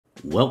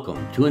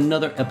Welcome to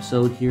another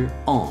episode here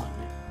on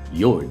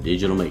Your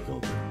Digital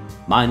Makeover.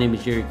 My name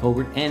is Jerry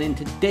Colbert, and in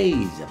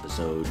today's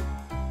episode,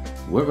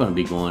 we're going to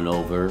be going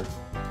over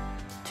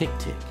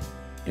TickTick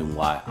and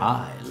why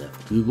I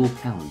left Google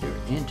Calendar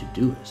and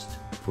Todoist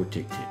for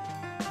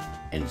TickTick.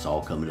 And it's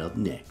all coming up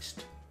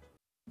next.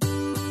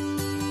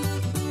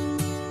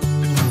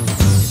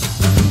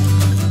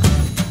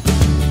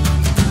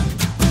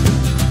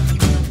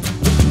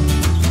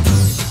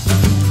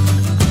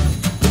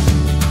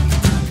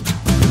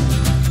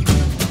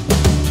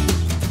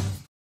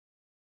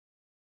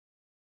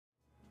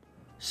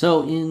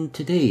 So in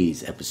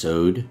today's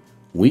episode,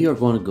 we are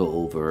going to go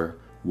over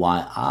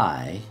why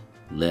I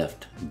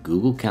left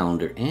Google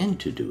Calendar and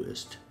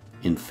Todoist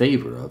in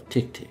favor of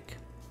TickTick.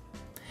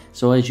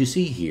 So as you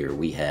see here,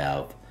 we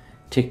have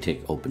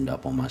TickTick opened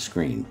up on my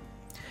screen.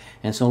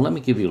 And so let me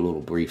give you a little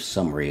brief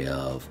summary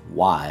of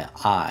why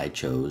I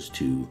chose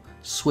to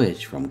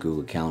switch from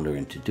Google Calendar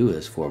and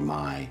Todoist for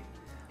my,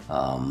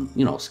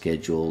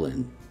 schedule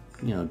and,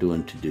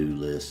 doing to-do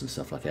lists and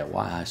stuff like that,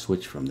 why I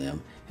switched from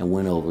them and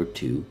went over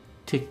to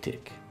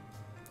TickTick.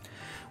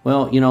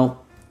 Well,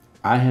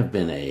 I have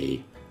been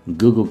a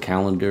Google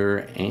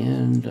Calendar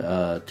and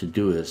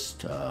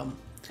Todoist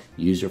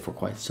user for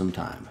quite some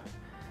time.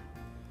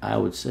 I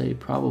would say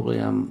probably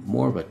I'm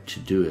more of a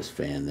Todoist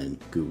fan than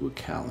Google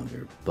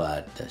Calendar,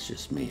 but that's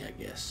just me, I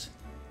guess.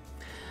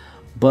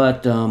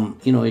 But,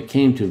 it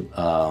came to,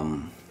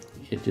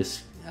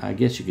 I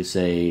guess you could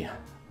say,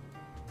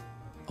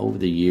 over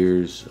the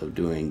years of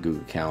doing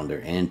Google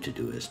Calendar and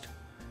Todoist,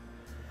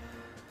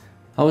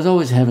 I was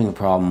always having a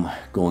problem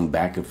going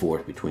back and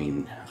forth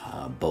between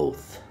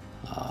both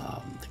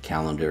the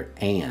calendar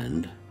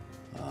and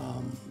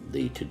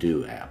the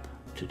to-do app,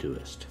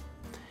 Todoist.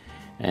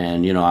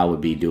 And, I would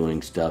be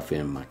doing stuff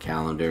in my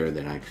calendar,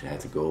 then I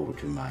had to go over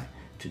to my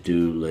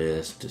to-do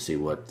list to see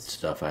what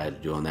stuff I had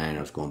to do on that, and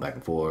I was going back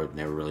and forth,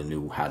 never really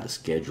knew how to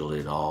schedule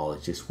it all.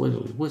 It just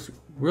was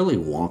really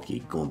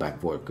wonky going back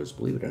and forth, because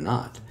believe it or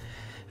not,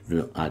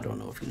 I don't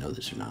know if you know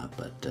this or not,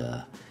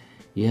 but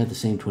you have the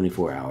same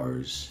 24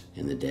 hours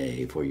in the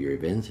day for your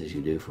events as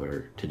you do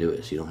for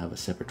Todoist. You don't have a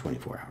separate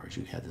 24 hours.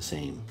 You have the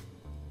same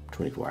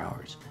 24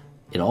 hours.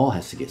 It all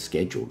has to get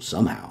scheduled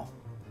somehow.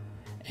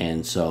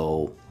 And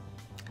so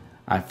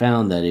I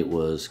found that it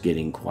was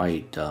getting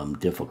quite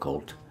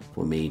difficult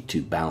for me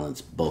to balance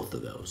both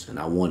of those. And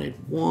I wanted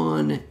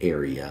one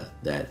area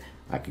that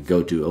I could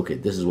go to, okay,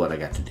 this is what I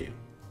got to do.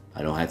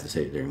 I don't have to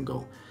sit there and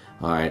go,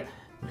 all right,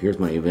 here's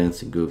my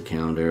events in Google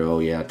Calendar. Oh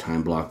yeah,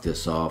 time block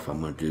this off. I'm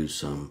going to do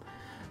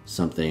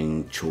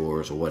something,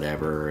 chores or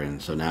whatever,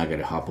 and so now I got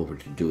to hop over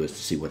to Todoist to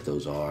see what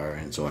those are,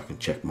 and so I can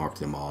check mark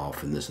them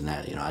off and this and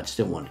that. I just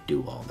didn't want to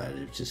do all that.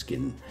 It was just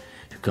getting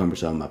too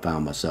cumbersome. I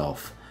found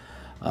myself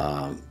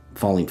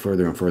falling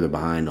further and further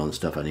behind on the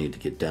stuff I needed to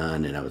get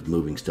done, and I was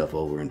moving stuff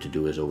over and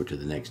Todoist over to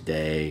the next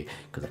day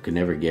because I could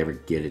never ever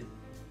get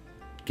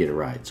it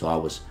right. So I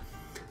was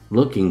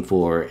looking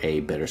for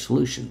a better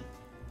solution,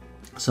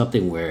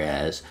 something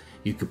whereas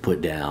you could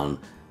put down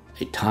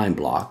a time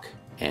block,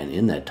 and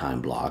in that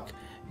time block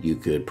you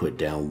could put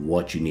down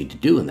what you need to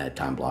do in that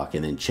time block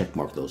and then check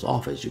mark those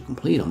off as you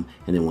complete them.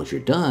 And then once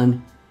you're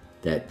done,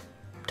 that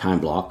time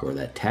block or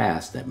that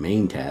task, that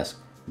main task,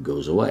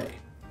 goes away.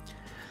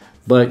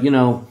 But,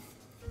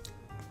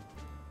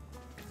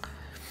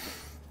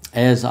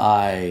 as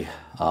I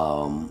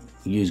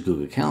use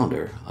Google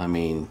Calendar,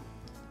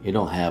 you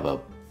don't have a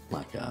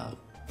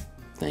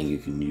thing you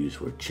can use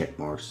for check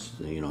marks,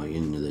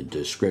 in the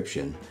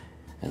description.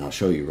 And I'll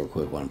show you real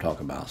quick what I'm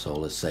talking about. So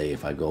let's say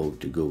if I go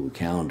to Google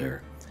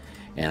Calendar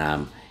and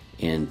I'm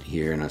in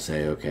here and I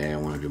say, okay, I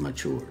want to do my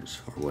chores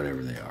or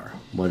whatever they are,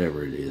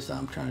 whatever it is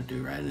I'm trying to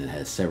do, right? And it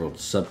has several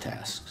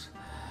subtasks.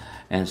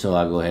 And so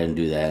I go ahead and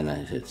do that and I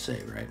hit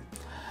save, right?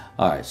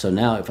 All right, so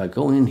now if I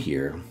go in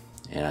here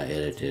and I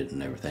edit it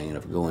and everything, and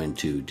if I go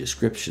into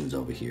descriptions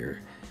over here,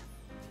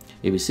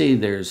 if you see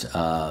there's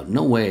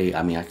no way,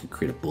 I can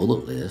create a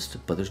bullet list,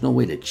 but there's no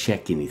way to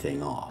check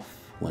anything off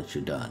once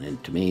you're done.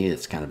 And to me,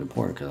 it's kind of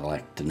important because I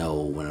like to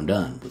know when I'm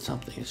done with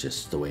something. It's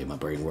just the way my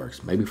brain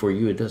works. Maybe for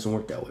you, it doesn't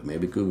work that way.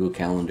 Maybe Google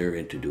Calendar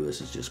and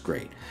Todoist is just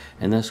great.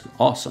 And that's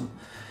awesome.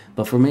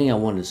 But for me, I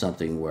wanted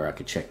something where I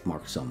could check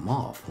mark something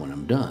off when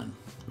I'm done,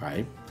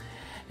 right?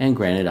 And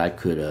granted, I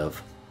could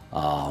have,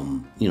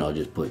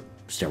 just put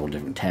several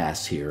different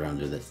tasks here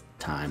under the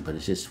time, but it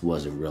just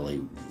wasn't really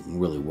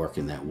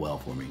working that well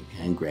for me.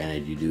 And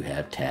granted, you do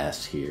have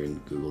tasks here in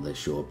Google that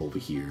show up over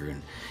here,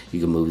 and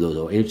you can move those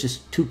over. It was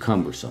just too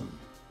cumbersome,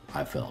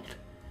 I felt.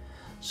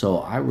 So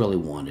I really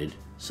wanted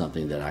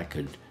something that I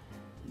could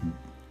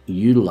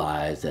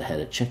utilize that had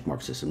a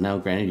checkmark system. Now,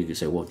 granted, you could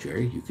say, well,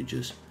 Jerry, you could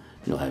just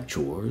have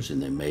chores,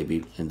 and then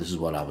maybe, and this is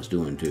what I was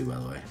doing too, by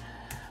the way,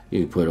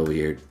 you can put over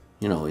here,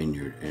 in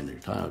your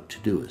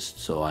Todoist.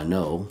 So I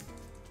know,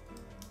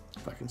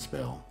 if I can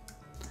spell.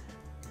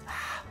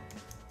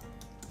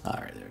 All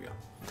right, there we go.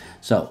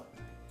 So,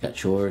 got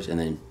chores and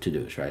then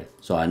Todoist, right?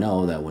 So I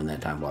know that when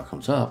that time block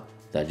comes up,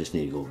 that I just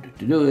need to go over to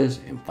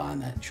Todoist and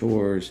find that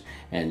chores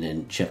and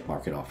then check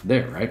mark it off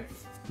there, right?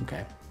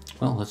 Okay,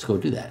 Well, let's go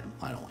do that,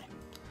 why don't we?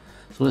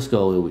 So let's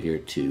go over here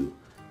to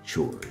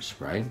chores,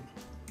 right?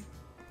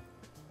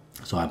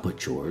 So I put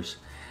chores,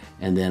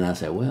 and then I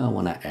say, well, I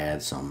want to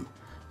add some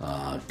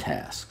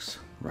tasks,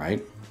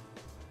 right?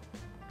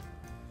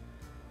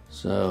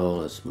 So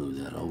let's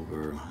move that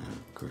over.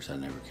 Of course, I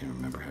never can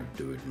remember how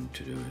to do it in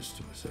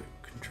Todoist. Was it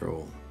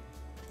Control?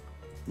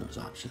 No, it's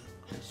Option.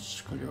 It's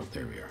Control.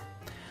 There we are.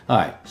 All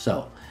right,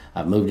 so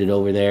I've moved it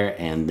over there,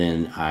 and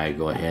then I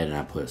go ahead and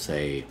I put,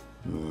 say,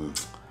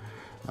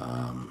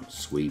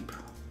 sweep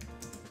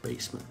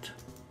basement,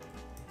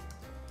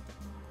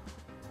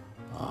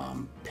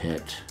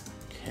 pet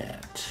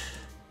cat,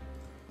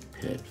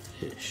 pet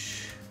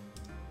fish,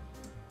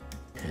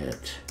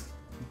 pet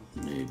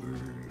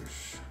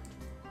neighbors,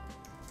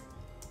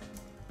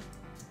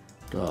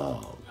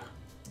 dog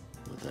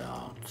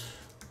without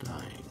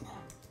dying.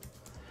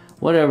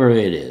 Whatever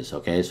it is,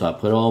 okay? So I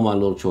put all my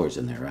little chores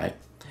in there, right?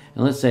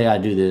 And let's say I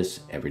do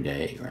this every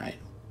day, right?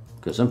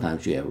 Because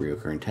sometimes you have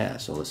recurring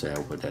tasks. So let's say I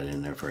put that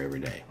in there for every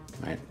day,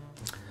 right?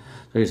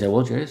 So you say,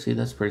 well, Jerry, see,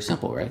 that's pretty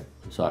simple, right?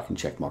 So I can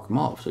check mark them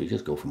off. So you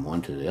just go from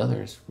one to the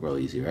other. It's real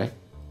easy, right?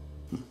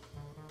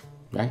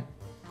 Right?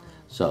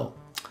 So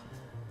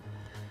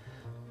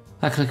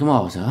I click them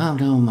off. So I'm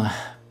done with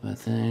my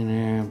thing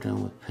there. I'm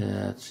done with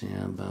pets.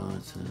 Yeah, I'm done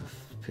with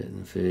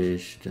petting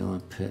fish. Done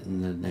with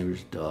petting the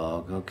neighbor's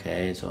dog.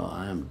 Okay, so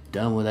I'm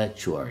done with that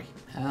chore.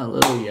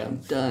 Hallelujah, I'm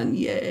done.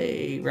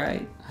 Yay,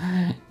 right?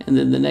 And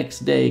then the next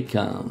day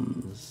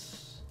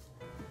comes.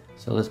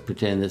 So let's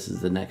pretend this is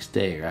the next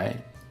day, right?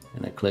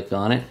 And I click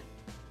on it.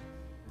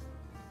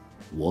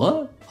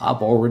 What?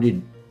 I've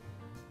already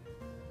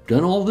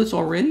done all this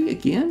already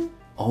again?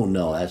 Oh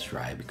no, that's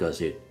right,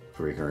 because it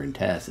recurring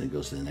tasks and it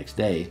goes to the next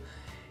day.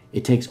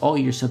 It takes all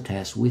your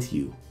subtasks with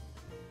you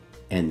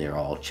and they're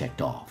all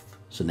checked off.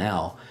 So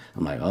now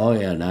I'm like, oh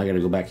yeah, now I gotta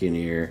go back in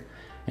here.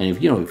 And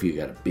if you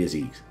got a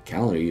busy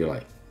calendar, you're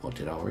like, well,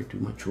 did I already do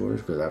my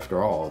chores? Because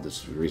after all, this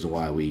is the reason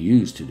why we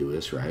use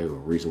Todoist, right? Or the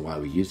reason why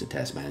we use the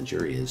task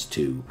manager is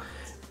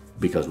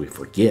because we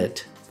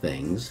forget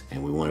things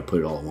and we want to put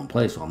it all in one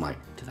place. So I'm like,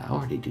 did I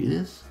already do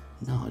this?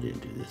 No, I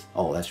didn't do this.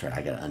 Oh, that's right.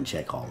 I got to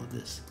uncheck all of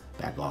this,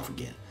 back off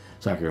again.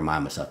 So I can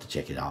remind myself to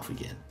check it off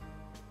again.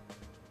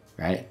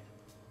 Right?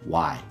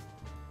 Why?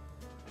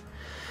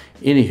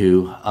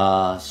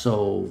 Anywho,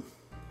 so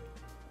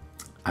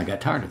I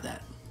got tired of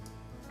that.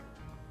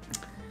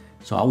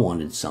 So I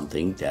wanted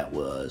something that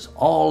was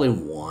all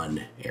in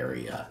one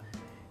area.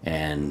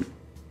 And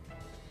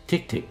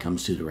TickTick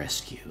comes to the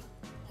rescue.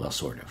 Well,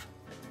 sort of.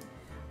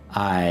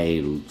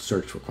 I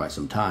searched for quite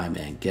some time,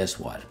 and guess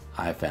what?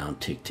 I found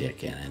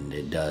TickTick, and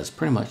it does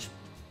pretty much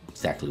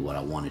exactly what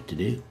I want it to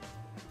do.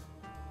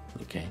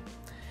 Okay?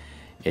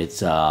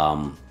 It's,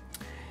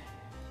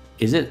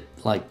 is it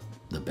like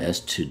the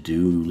best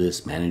to-do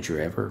list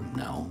manager ever?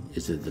 No.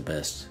 Is it the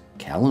best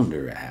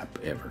calendar app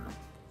ever?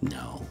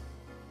 No.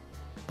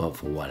 But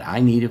for what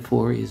I need it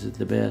for, is it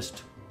the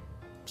best?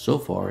 So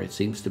far, it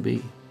seems to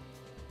be.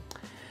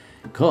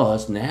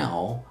 Because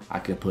now I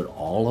can put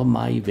all of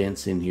my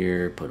events in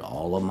here, put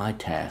all of my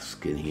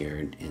tasks in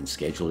here and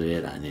schedule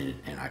it,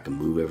 and I can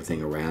move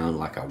everything around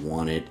like I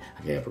want it.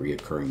 I can have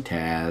recurring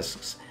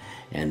tasks,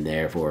 and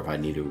therefore if I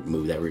need to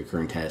move that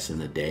recurring task in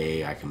the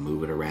day, I can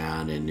move it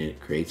around and it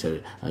creates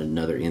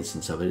another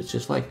instance of it. It's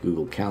just like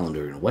Google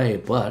Calendar in a way,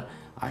 but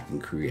I can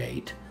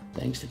create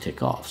things to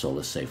tick off. So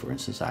let's say, for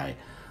instance, I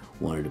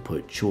wanted to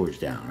put chores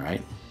down,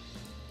 right?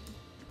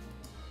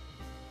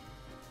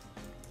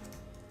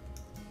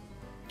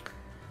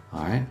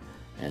 All right,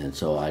 and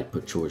so I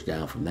put chores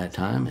down from that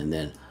time, and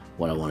then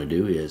what I want to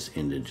do is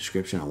in the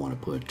description I want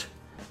to put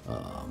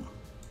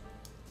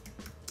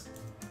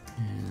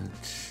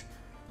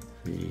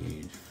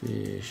feed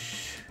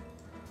fish,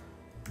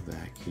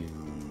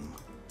 vacuum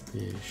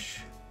fish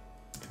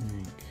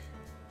tank,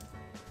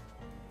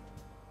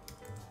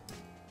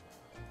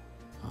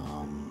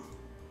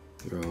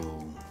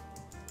 throw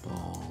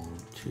ball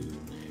to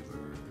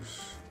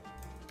neighbor's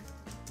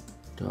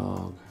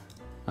dog.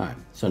 All right,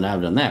 so now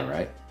I've done that,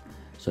 right?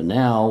 So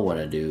now what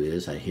I do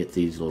is I hit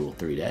these little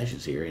 3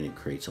 dashes here and it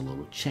creates a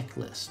little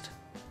checklist.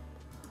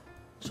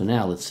 So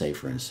now let's say,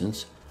 for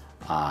instance,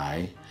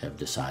 I have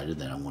decided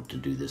that I want to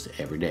do this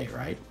every day,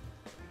 right?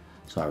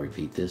 So I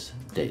repeat this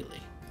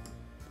daily.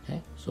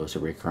 Okay, so it's a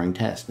recurring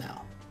task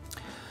now.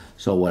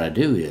 So what I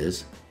do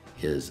is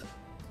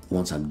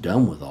once I'm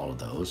done with all of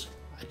those,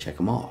 I check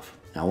them off.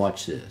 Now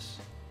watch this.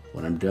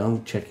 When I'm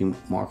done checking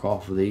mark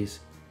off of these,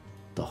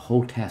 the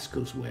whole task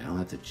goes away. I don't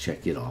have to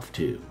check it off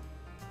too.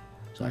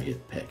 So I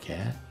hit pet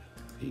cat,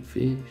 feed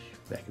fish,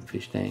 vacuum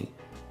fish tank,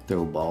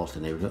 throw balls to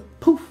neighborhood,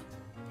 poof,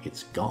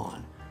 it's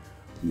gone.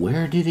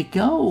 Where did it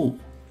go?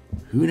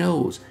 Who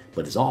knows?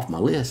 But it's off my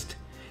list.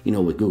 You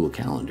know, with Google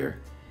Calendar,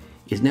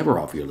 it's never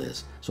off your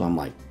list. So I'm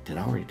like, did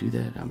I already do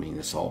that? I mean,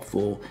 it's all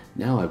full.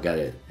 Now I've got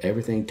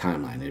everything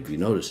timeline. And if you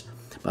notice,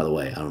 by the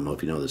way, I don't know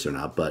if you know this or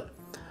not, but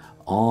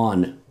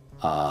on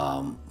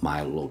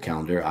my little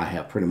calendar, I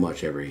have pretty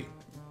much every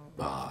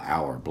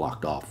hour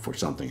blocked off for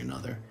something or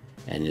another.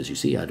 And as you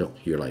see,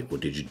 you're like, well,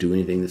 did you do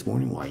anything this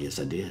morning? Why, yes,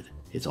 I did.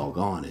 It's all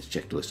gone. It's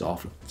checklist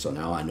off. So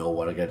now I know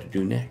what I got to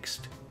do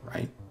next,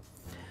 right?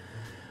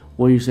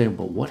 Well, you say,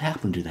 but what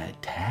happened to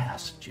that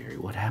task, Jerry?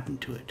 What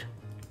happened to it?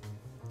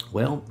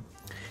 Well,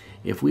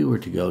 if we were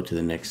to go to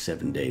the next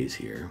 7 days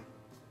here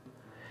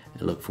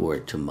and look for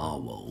it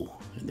tomorrow,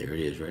 and there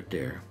it is right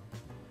there,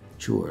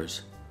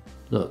 chores,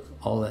 look,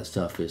 all that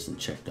stuff isn't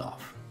checked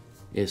off.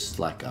 It's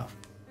like a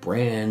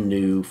brand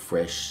new,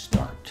 fresh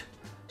start.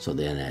 So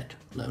then at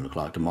 11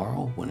 o'clock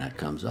tomorrow, when that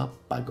comes up,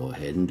 I go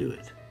ahead and do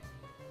it.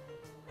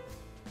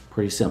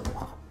 Pretty simple,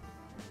 huh?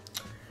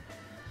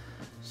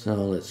 So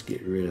let's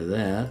get rid of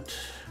that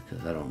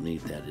because I don't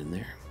need that in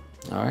there.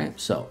 All right,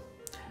 so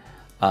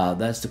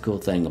that's the cool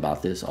thing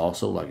about this.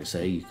 Also, like I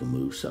say, you can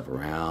move stuff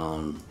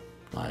around,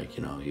 like,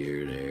 you know,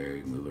 here, there,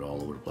 you can move it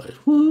all over the place.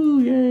 Woo,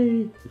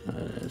 yay!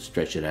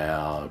 Stretch it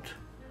out,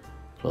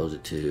 close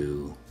it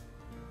to,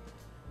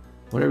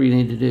 whatever you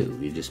need to do,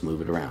 you just move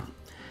it around.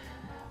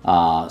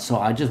 So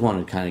I just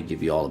wanted to kind of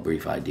give you all a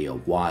brief idea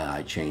of why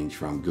I changed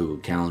from Google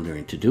Calendar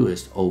and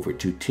Todoist over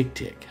to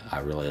TickTick. I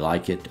really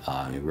like it.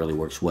 It really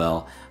works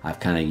well. I've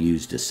kind of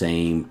used the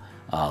same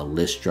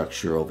list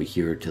structure over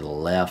here to the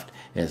left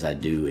as I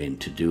do in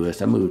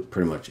Todoist. I moved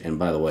pretty much, and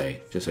by the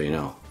way, just so you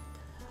know,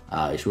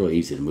 it's really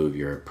easy to move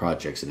your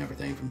projects and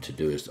everything from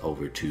Todoist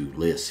over to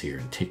lists here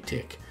in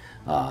TickTick.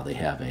 They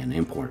have an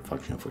import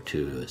function for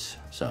Todoist.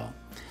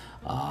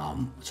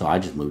 So I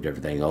just moved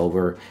everything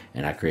over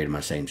and I created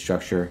my same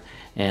structure,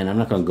 and I'm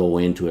not going to go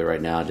into it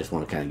right now. I just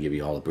want to kind of give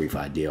you all a brief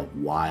idea of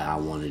why I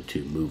wanted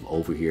to move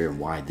over here and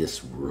why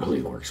this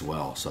really works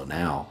well. So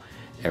now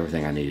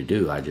everything I need to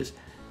do, I just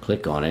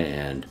click on it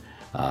and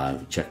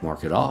check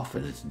mark it off,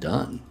 and it's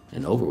done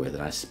and over with.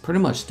 And I pretty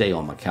much stay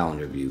on my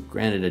calendar view.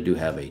 Granted, I do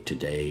have a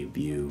today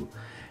view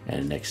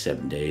and next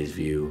 7 days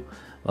view.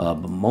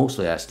 But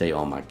mostly I stay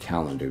on my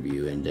calendar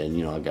view, and then,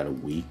 you know, I got a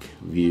week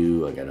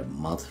view, I got a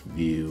month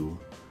view.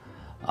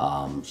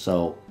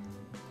 So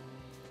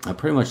I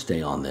pretty much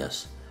stay on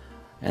this,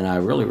 and I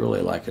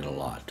really like it a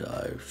lot.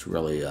 It's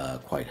really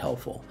quite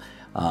helpful.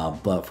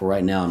 But for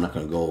right now, I'm not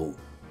going to go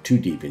too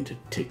deep into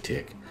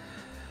TickTick.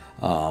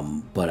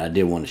 But I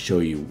did want to show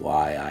you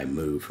why I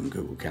moved from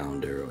Google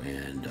Calendar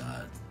and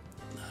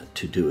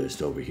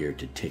Todoist over here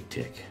to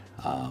TickTick.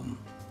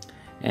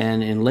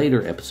 And in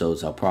later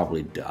episodes, I'll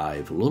probably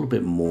dive a little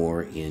bit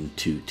more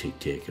into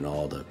TickTick and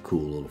all the cool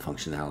little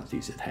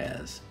functionalities it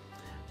has.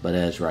 But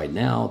as right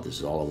now, this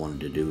is all I wanted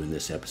to do in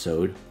this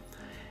episode.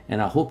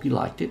 And I hope you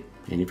liked it.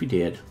 And if you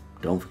did,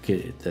 don't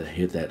forget to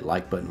hit that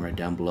like button right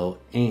down below.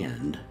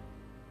 And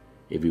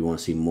if you want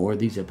to see more of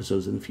these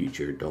episodes in the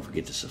future, don't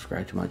forget to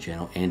subscribe to my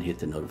channel and hit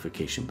the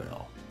notification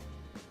bell.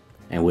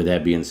 And with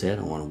that being said,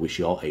 I want to wish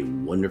you all a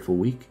wonderful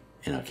week,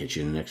 and I'll catch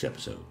you in the next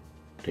episode.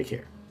 Take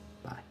care.